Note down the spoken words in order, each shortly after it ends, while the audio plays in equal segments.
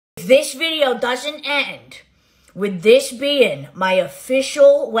this video doesn't end with this being my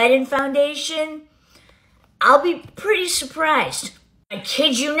official wedding foundation, I'll be pretty surprised. I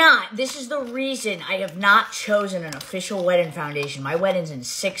kid you not, this is the reason I have not chosen an official wedding foundation. My wedding's in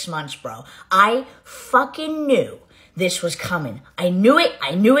 6 months, bro. I fucking knew this was coming. I knew it,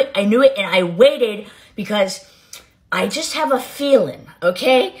 and I waited because I just have a feeling,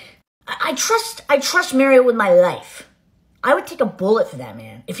 okay? I trust Mario with my life. I would take a bullet for that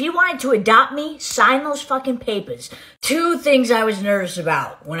man. If he wanted to adopt me, sign those fucking papers. 2 things I was nervous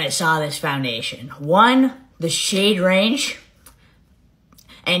about when I saw this foundation. 1, the shade range.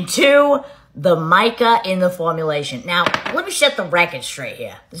 And 2, the mica in the formulation. Now, let me set the record straight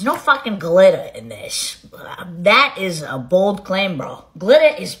here. There's no fucking glitter in this. That is a bold claim, bro.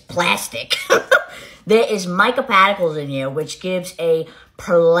 Glitter is plastic. There is mica particles in here, which gives a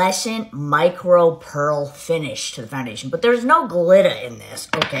pearlescent micro pearl finish to the foundation. But there's no glitter in this,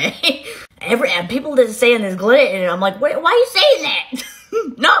 okay? People that are saying there's glitter in it, I'm like, wait, why are you saying that?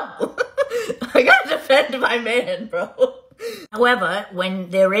 No! I gotta defend my man, bro. However, when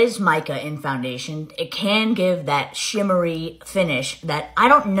there is mica in foundation, it can give that shimmery finish that I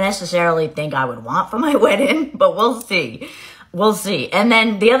don't necessarily think I would want for my wedding, but we'll see. We'll see. And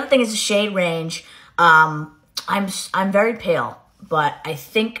then the other thing is the shade range. I'm very pale, but I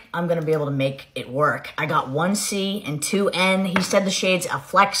think I'm going to be able to make it work. I got 1C and 2N. He said the shades are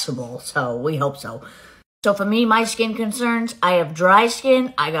flexible, so we hope so. So for me, my skin concerns, I have dry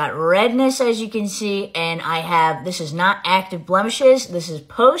skin, I got redness as you can see, and I have, this is not active blemishes, this is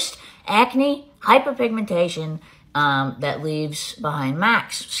post-acne hyperpigmentation that leaves behind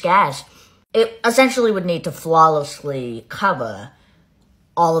marks, scars. It essentially would need to flawlessly cover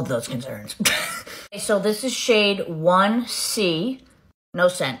all of those concerns. So this is shade 1C, no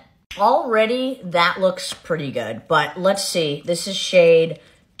scent. Already that looks pretty good, but let's see, this is shade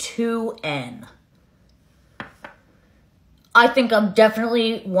 2N. I think I'm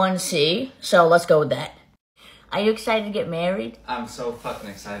definitely 1C, so let's go with that. Are you excited to get married? I'm so fucking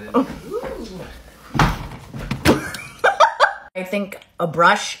excited. I think a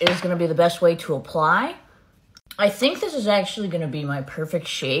brush is going to be the best way to apply. I think this is actually going to be my perfect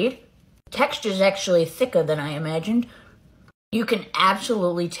shade. Texture is actually thicker than I imagined. You can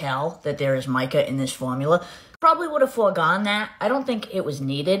absolutely tell that there is mica in this formula. Probably would have foregone that. I don't think it was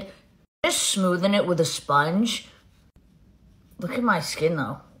needed. Just smoothing it with a sponge. Look at my skin,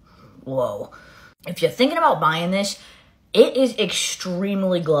 though. Whoa. If you're thinking about buying this, it is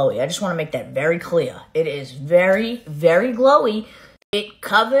extremely glowy. I just want to make that very clear. It is very, very glowy. It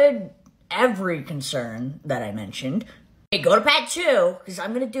covered every concern that I mentioned. Okay, go to part 2, because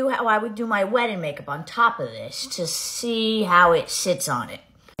I'm going to do how I would do my wedding makeup on top of this to see how it sits on it.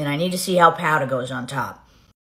 And I need to see how powder goes on top.